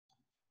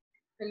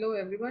Hello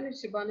everyone,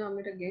 it's Shibana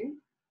Amit again.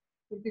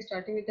 We'll be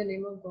starting with the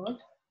name of God.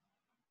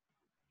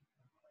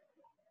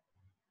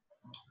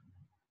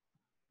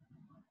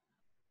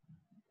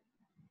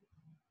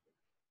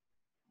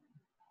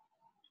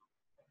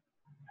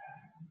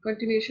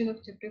 Continuation of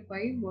chapter 5,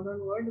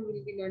 Modern Word.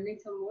 We'll be learning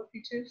some more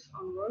features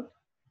on Word.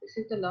 This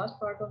is the last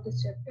part of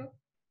this chapter.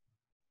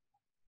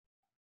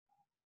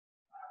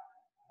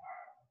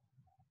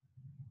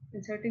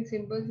 Inserting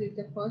symbols is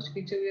the first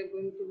feature we are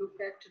going to look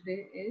at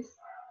today is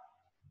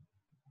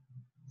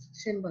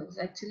symbols.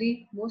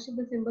 Actually, most of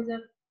the symbols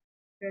are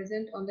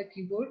present on the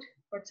keyboard,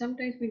 but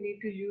sometimes we need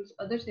to use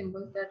other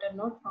symbols that are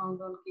not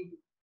found on keyboard.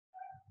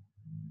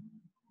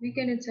 We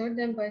can insert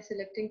them by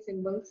selecting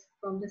symbols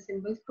from the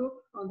symbols group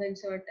on the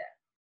insert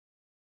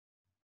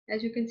tab.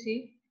 As you can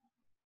see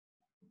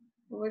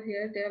over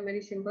here, there are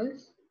many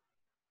symbols.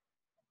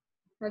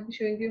 I'll be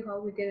showing you how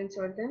we can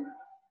insert them,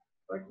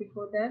 but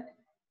before that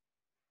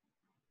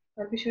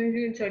I'll be showing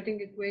you inserting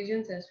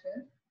equations as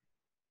well,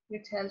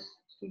 which helps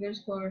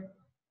students for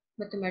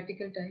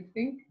mathematical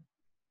typing.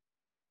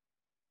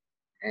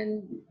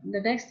 And the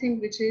next thing,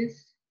 which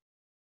is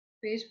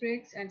page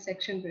breaks and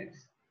section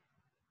breaks.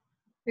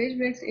 Page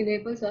breaks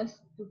enables us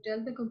to tell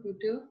the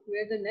computer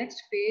where the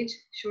next page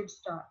should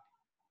start,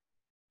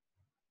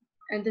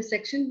 and the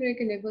section break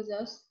enables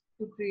us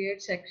to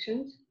create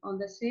sections on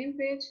the same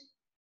page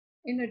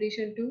in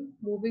addition to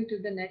moving to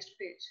the next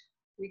page.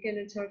 We can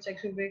insert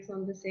section breaks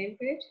on the same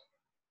page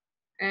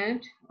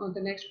and on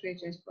the next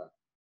page as well.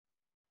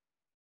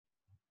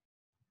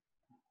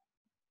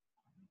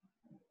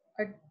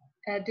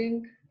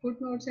 Adding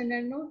footnotes and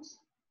endnotes.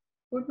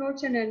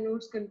 Footnotes and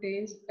endnotes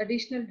contains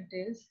additional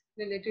details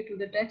related to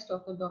the text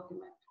of the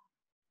document.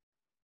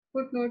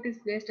 Footnote is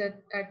placed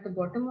at the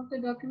bottom of the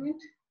document,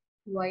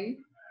 while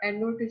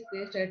endnote is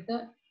placed at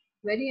the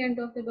very end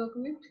of the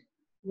document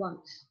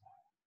once.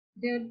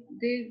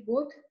 They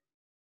both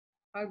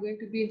are going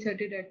to be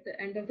inserted at the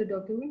end of the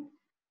document,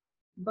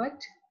 but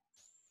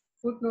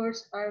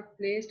footnotes are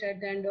placed at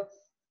the end of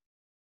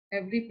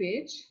every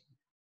page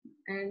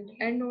and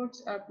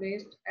endnotes are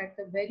placed at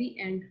the very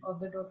end of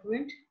the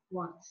document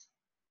once.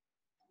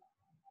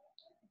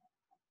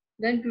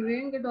 Then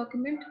previewing the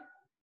document.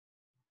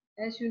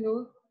 As you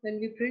know,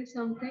 when we print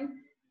something,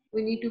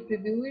 we need to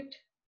preview it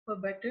for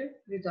better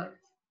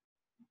results.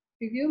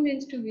 Preview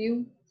means to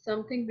view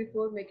something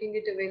before making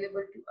it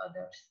available to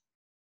others.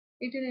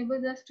 It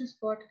enables us to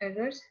spot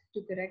errors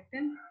to correct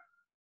them.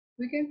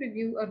 We can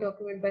preview a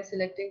document by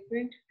selecting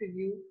Print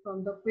Preview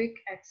from the Quick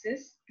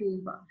Access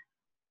toolbar.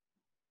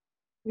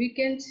 We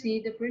can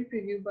see the print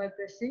preview by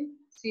pressing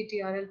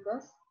Ctrl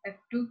plus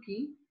F2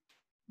 key.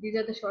 These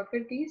are the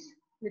shortcut keys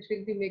which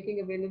will be making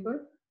available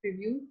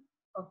preview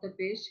of the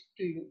page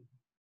to you.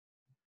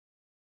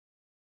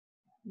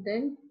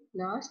 Then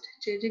last,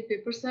 changing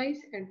paper size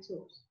and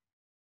source.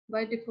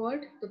 By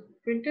default, the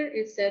printer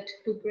is set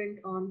to print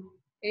on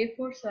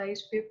A4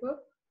 size paper.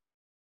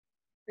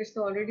 It's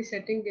already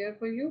setting there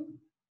for you,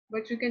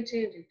 but you can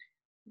change it.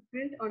 To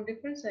print on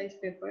different size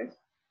papers,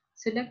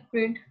 select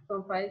Print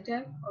from File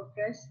tab or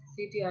press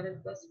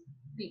Ctrl plus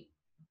P.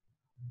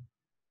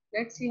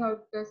 Let's see how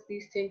does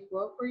these things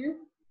work for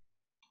you.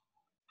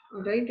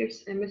 Alright,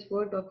 it's MS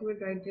Word document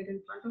right there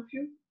in front of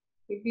you.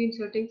 We'll be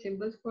inserting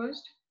symbols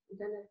first,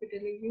 then I'll be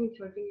telling you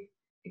inserting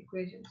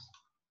equations.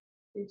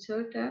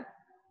 Insert tab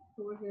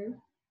over here,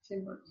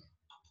 symbols.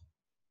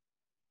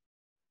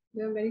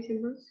 There are many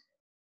symbols.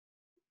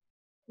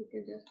 You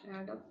can just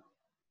add up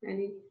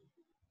any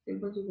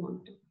symbols you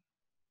want to.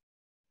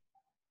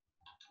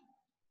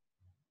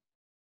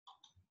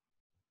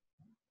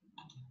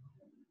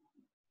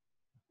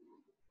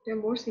 There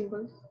are more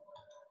symbols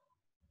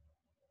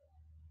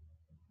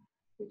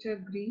which are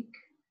Greek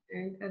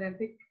and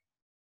Arabic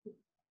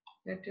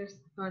letters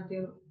are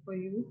there for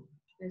you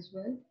as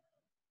well.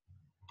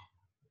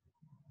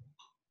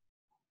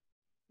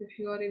 If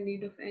you are in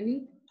need of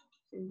any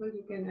symbol,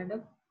 you can add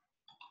up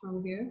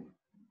from here.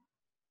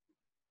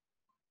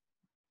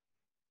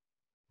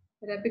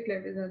 Arabic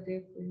letters are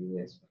there for you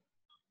as well.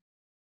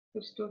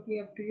 It's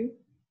totally up to you.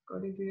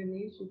 According to your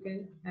needs, you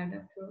can add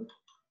up your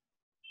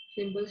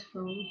symbols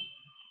from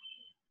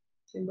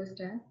symbols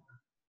tab,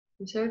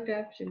 insert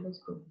tab, symbols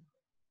group.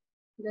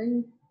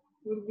 Then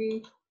we'll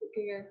be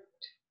looking at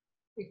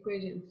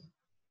equations.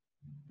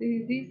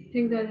 These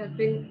things are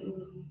helping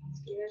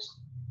students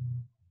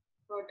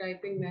for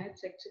typing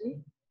maths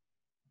actually.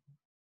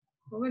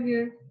 Over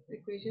here,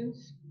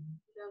 equations,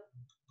 the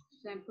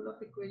sample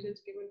of equations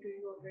given to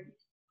you already.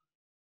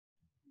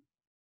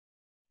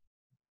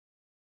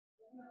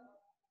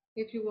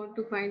 If you want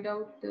to find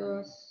out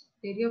the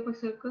area of a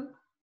circle,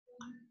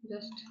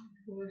 just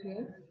over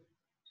here,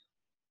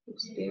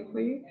 it's there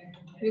for you.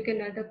 You can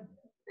add up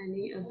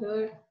any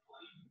other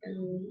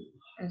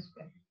as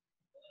well.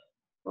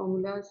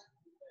 Formulas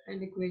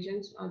and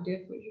equations are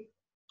there for you.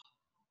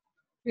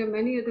 There are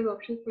many other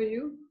options for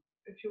you.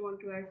 If you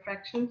want to add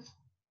fractions,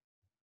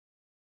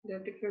 there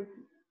are different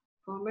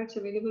formats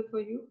available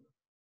for you.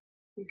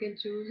 You can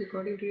choose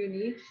according to your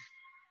needs.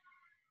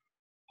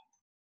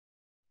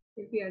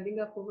 If we adding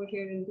up over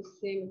here in the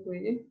same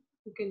equation,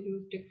 you can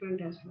use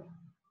different as well.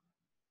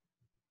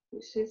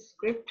 This is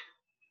script,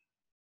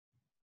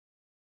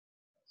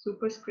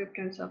 superscript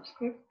and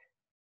subscript.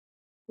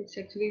 It's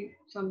actually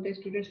sometimes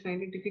students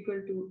find it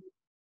difficult to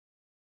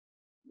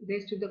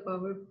raise to the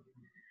power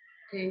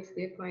things,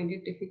 they find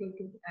it difficult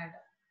to add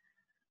up.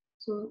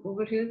 So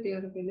over here they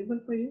are available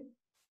for you.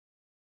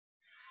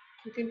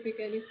 You can pick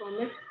any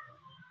format,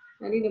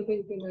 any number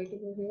you can write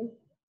over here.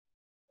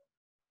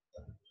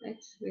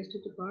 X raised to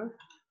the power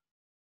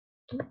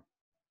 2.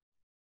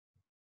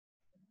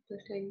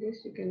 Just like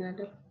this, you can add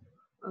up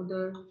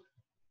other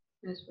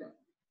as well.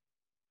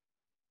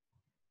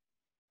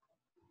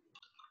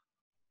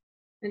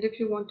 And if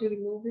you want to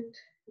remove it,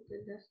 you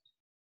can just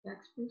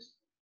backspace.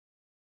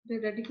 The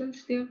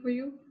radicals there for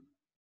you.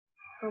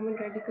 Common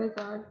radicals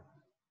are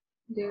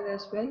there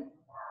as well.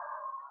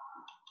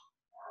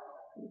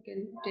 You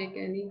can take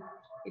any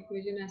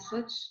equation as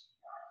such.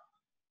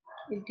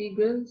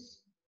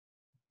 Integrals,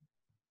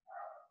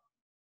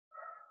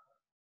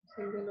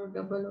 single or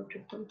double or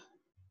triple,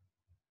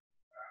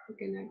 you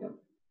can add up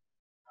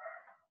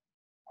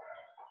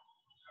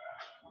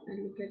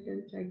and look at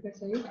them side by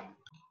side.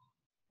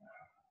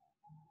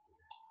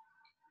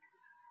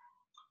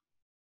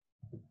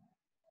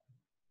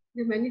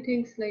 There are many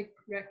things like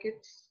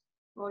brackets,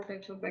 all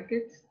types of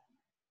brackets,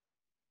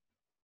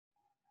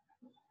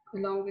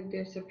 along with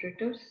their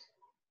separators.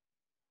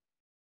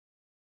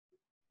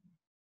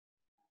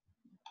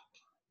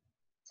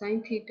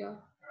 Sine theta,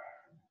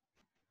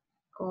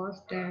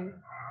 cos, tan,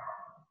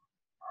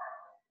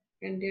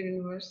 and their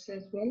inverse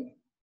as well.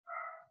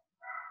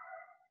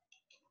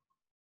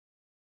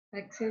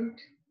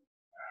 Accents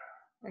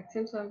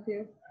are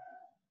there.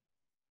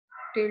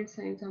 Tilde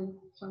signs,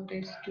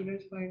 sometimes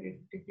students find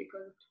it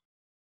difficult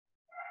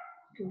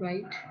to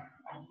write.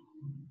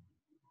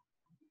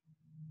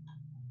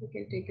 You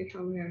can take it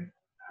from here.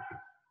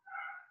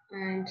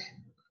 And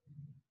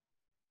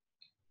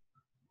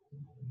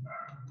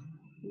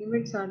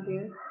limits are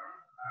there,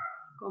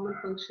 common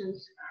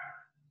functions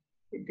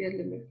with their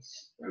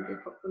limits and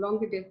along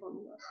with their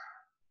formulas.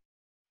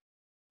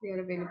 They are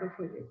available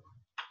for you.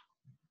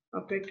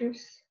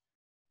 Operators,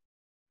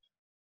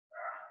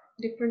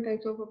 different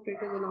types of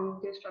operators along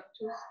with their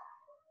structures.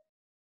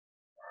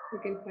 You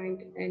can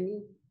find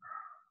any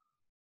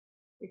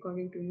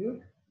according to your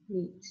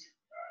needs.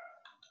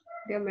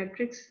 There are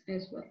metrics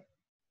as well.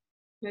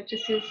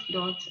 Matrices,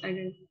 dots,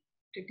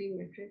 identity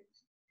matrix.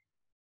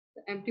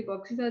 The empty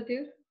boxes are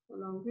there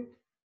along with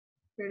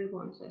filled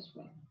ones as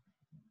well.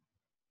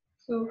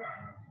 So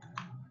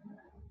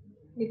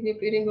it will be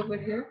appearing over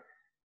here.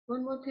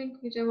 One more thing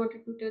which I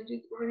wanted to touch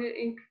is over here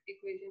ink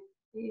equation.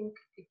 Ink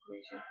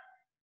equation.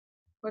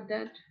 For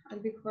that, I'll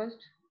be first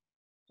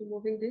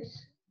removing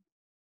this.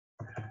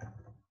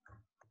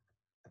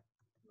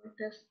 What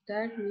does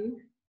that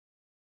mean?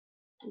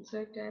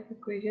 Insert type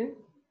equation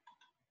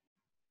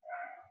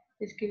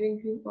is giving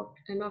you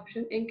an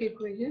option ink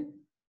equation,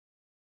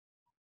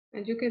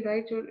 and you can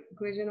write your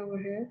equation over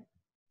here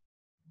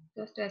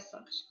just as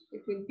such.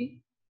 It will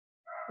be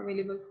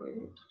available for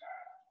you.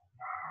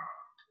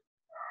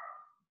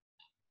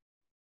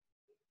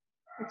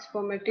 It's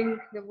formatting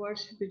the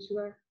words which you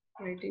are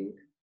writing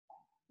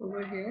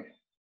over here.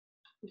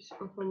 It's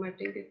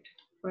formatting it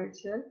by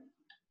itself.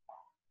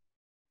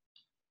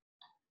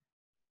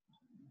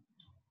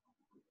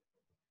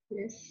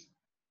 Yes,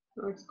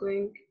 now it's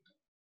going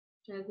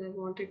as I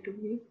want it to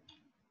be.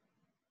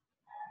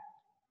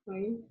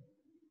 Fine,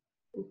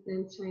 and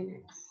then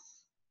sin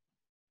x.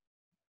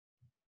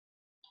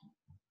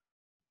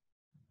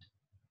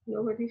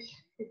 Nobody's,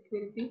 it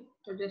will be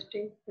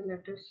adjusting the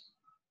letters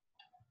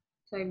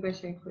side by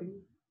side for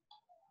you.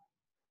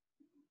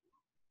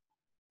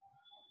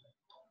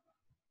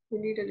 You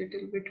need a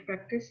little bit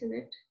practice in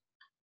it,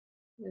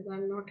 as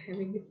I'm not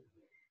having it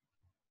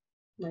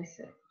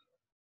myself.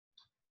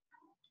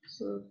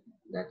 So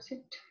that's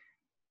it.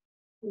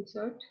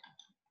 Insert.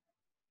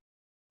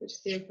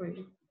 It's there for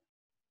you.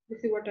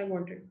 This is what I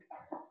wanted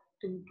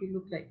to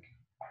look like.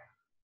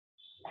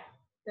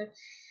 That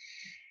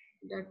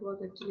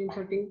was actually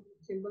inserting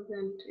symbols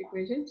and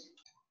equations.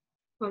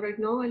 Alright,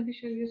 now I'll be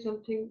showing you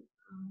something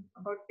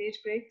about page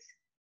breaks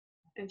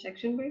and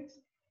section breaks.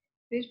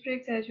 Page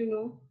breaks, as you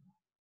know,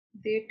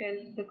 they tell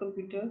the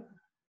computer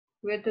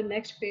where the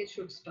next page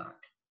should start,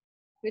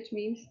 which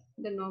means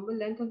the normal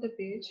length of the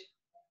page,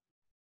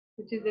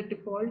 which is the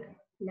default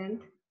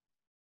length,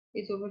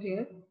 is over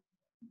here.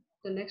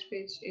 The next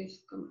page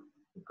is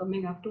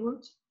coming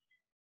afterwards,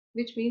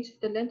 which means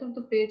the length of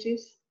the page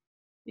is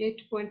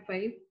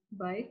 8.5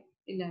 by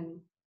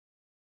 11.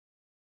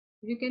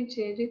 You can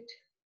change it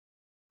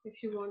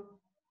if you want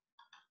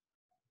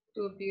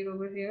to appear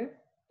over here.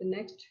 The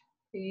next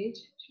page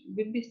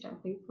will be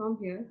starting from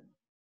here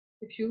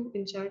if you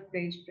insert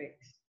page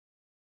breaks.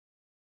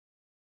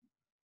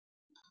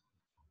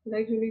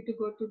 Like you need to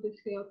go to this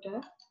layout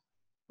tab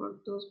for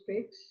those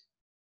breaks.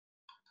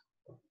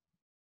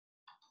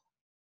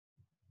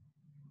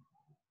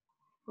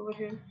 Over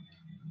here,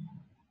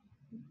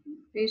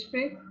 page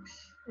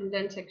breaks and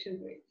then section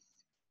breaks.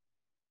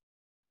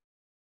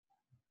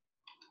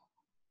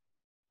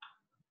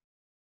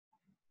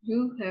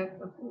 You have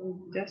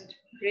just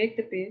break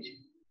the page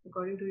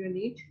according to your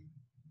need,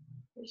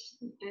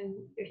 and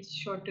it's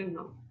shorter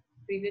now.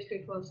 Previously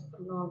it was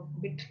a long,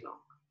 bit long.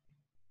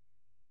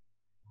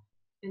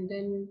 And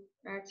then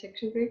add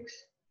section breaks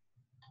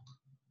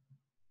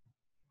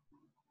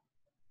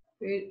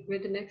where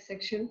the next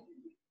section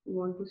you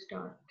want to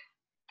start.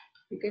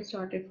 You can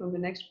start it from the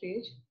next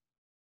page.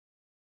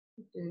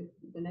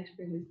 The next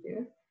page is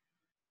there,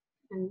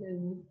 and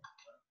then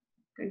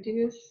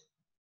continuous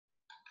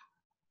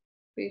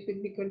page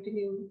will be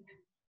continued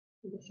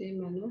in the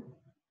same manner.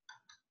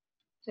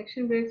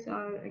 Section breaks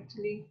are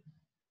actually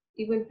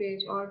even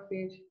page, odd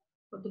page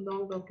for the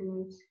long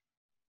documents.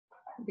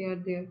 They are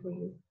there for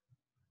you,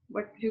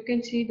 but you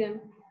can see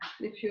them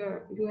if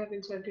you have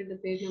inserted the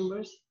page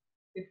numbers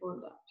before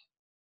that.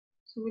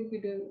 So we'll be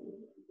doing.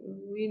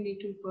 We need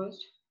to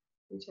first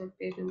insert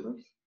page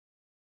numbers.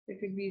 It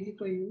will be easy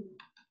for you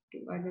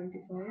to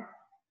identify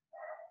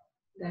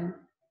them.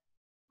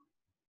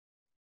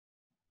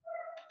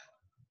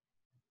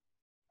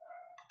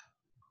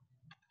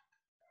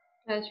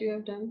 As you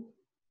have done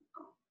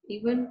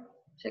even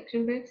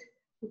section breaks,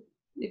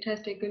 it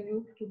has taken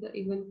you to the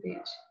even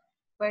page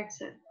by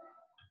itself.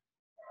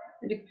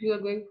 And if you are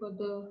going for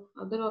the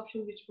other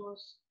option, which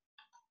was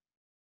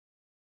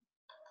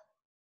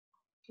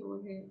over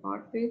here,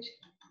 odd page,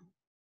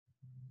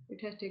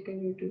 it has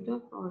taken you to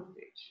the odd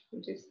page,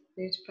 which is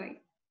page 5.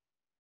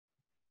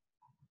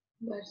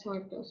 That's how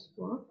it does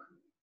work.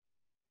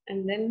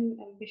 And then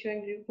I'll be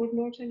showing you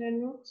footnotes and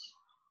endnotes.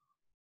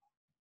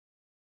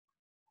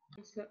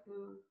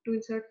 To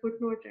insert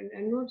footnote and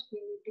endnotes, we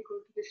need to go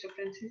to this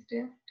references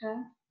tab.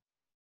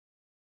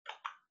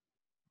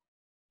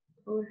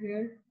 Over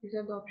here, these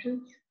are the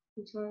options.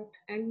 Insert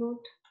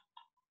endnote.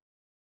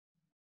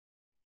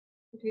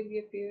 It will be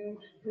appear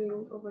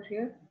over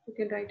here. You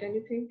can write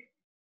anything.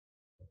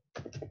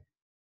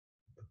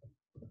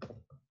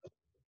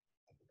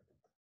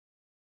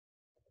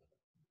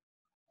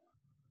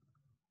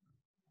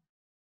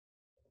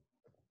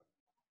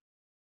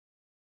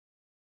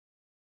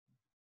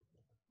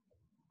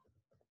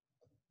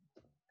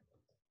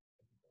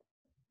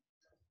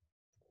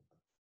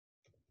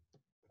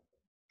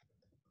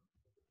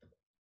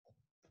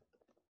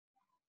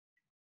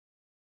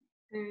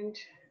 And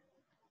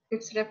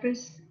its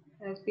reference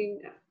has been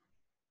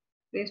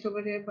placed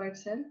over here by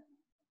itself.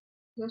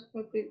 Just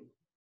by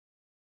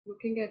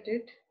looking at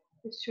it,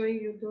 it's showing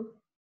you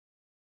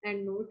the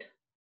end note.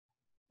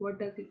 What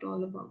does it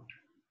all about?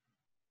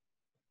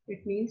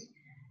 It means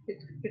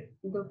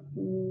the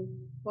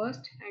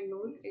first end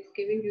note is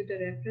giving you the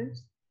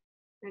reference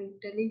and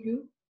telling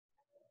you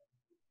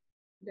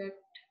that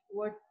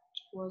what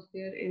was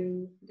there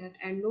in that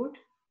end note.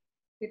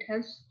 It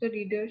helps the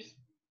readers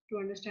to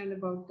understand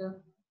about the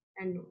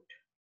end note.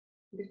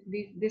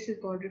 This is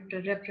called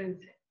the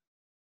reference.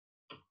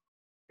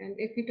 And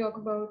if we talk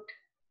about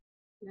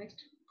next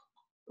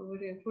over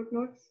here,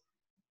 footnotes.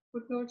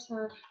 Footnotes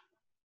are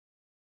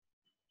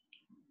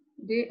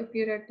they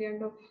appear at the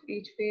end of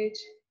each page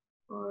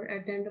or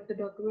at the end of the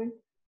document.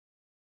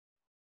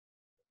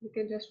 You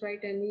can just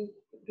write any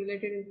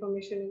related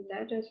information in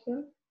that as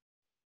well.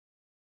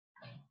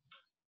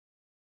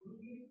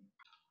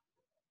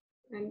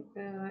 And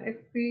if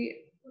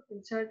we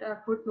insert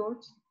our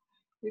footnotes,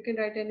 you can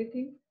write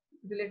anything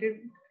related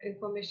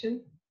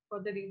information for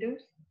the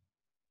readers,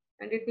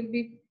 and it will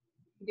be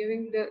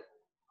giving the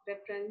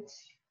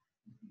reference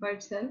by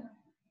itself.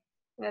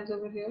 As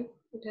over here,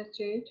 it has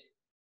changed.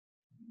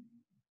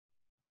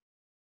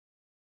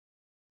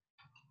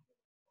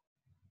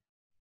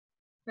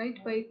 Right,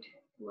 byte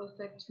was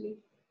actually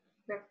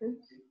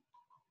reference.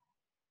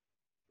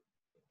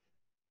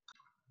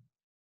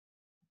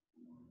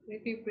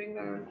 If we bring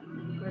our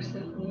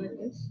cursor over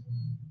this,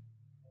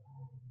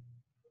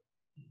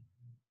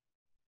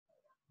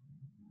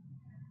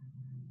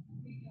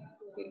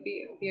 it will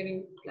be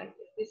appearing like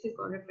this. This is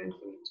called reference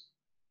image.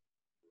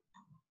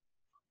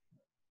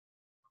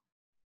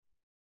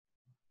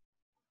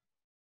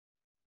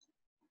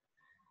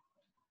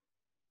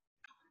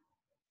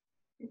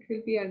 It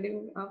will be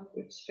adding up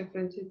its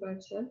references by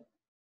itself.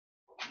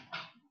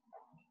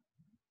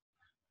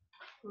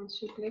 Once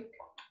you click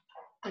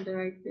at the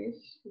right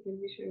place, it will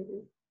be showing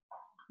you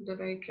the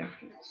right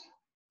reference.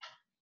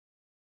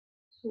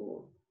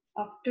 So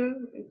after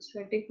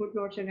inserting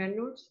footnotes and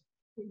endnotes,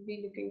 we'll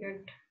be looking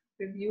at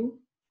preview,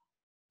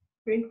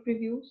 print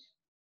previews,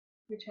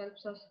 which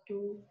helps us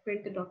to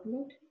print the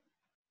document.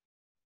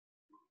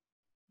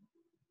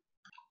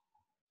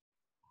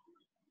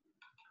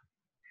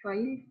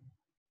 File,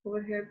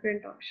 over here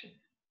print option.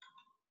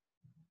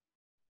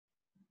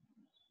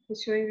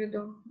 It's showing you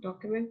the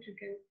document. You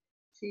can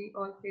see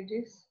all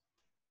pages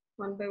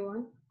one by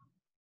one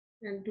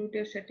and do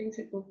their settings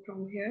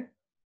from here.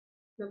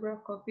 Number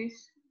of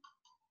copies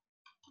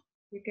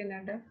you can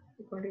add up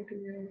according to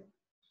your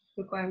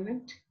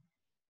requirement.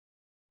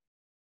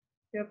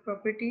 Your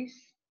properties,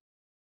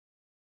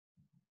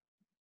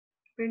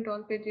 print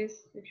all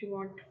pages if you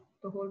want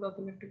the whole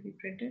document to be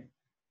printed.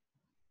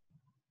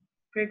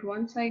 Print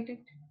one-sided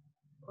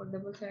or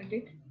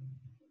double-sided.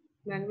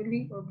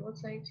 manually or both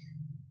sides.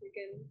 You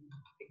can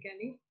pick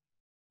any.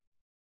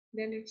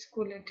 Then it's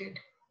collated.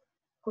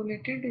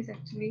 Collated is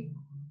actually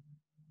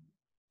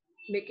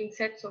making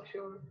sets of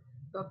your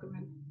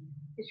document.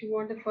 If you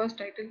want the first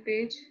title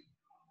page,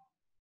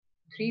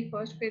 three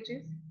first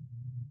pages,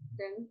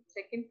 then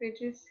second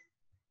pages,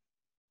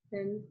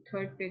 then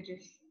third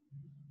pages.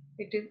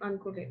 It is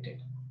uncollated.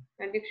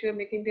 And if you are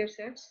making their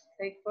sets,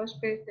 like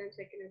first page, then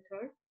second and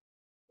third,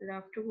 and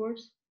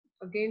afterwards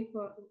again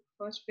for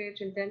first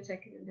page and then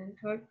second and then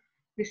third,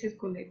 this is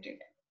collated.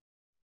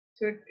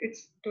 So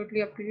it's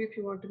totally up to you. If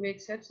you want to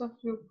make sets of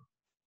your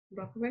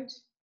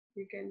documents,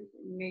 you can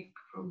make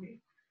from here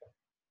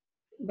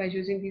by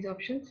using these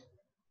options.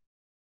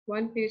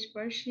 One page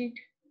per sheet,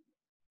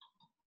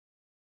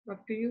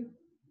 up to you.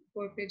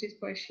 4 pages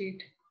per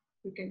sheet,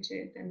 you can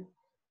change them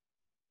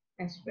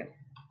as well.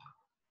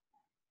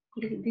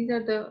 These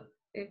are the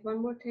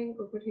one more thing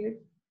over here: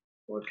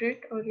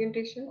 portrait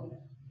orientation,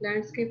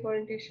 landscape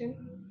orientation.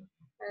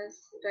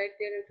 As right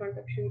there in front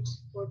of you,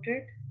 it's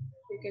portrait.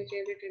 You can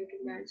change it into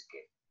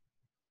landscape.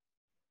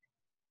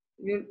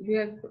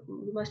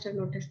 You must have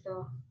noticed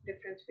the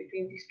difference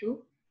between these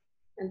two.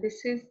 And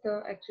this is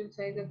the actual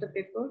size of the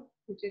paper,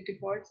 which is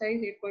default size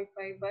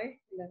 8.5 by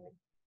 11.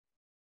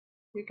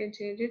 You can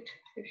change it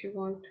if you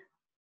want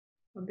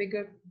a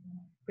bigger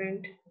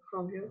print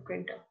from your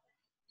printer.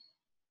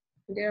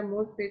 There are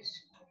more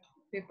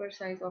paper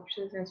size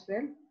options as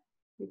well.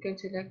 You can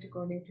select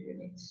according to your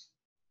needs.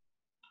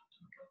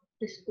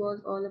 This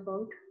was all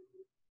about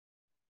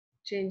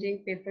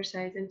changing paper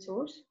size and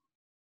source.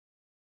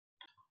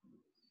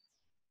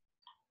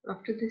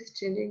 After this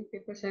changing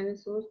paper size and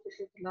source, this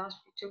is the last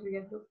feature we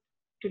have looked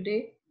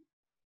today.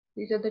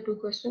 These are the two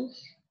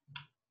questions,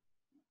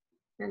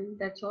 and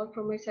that's all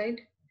from my side.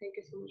 Thank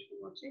you so much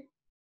for watching.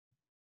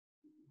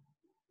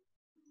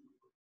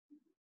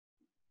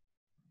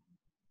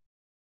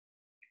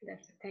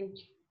 That's it. Thank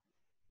you.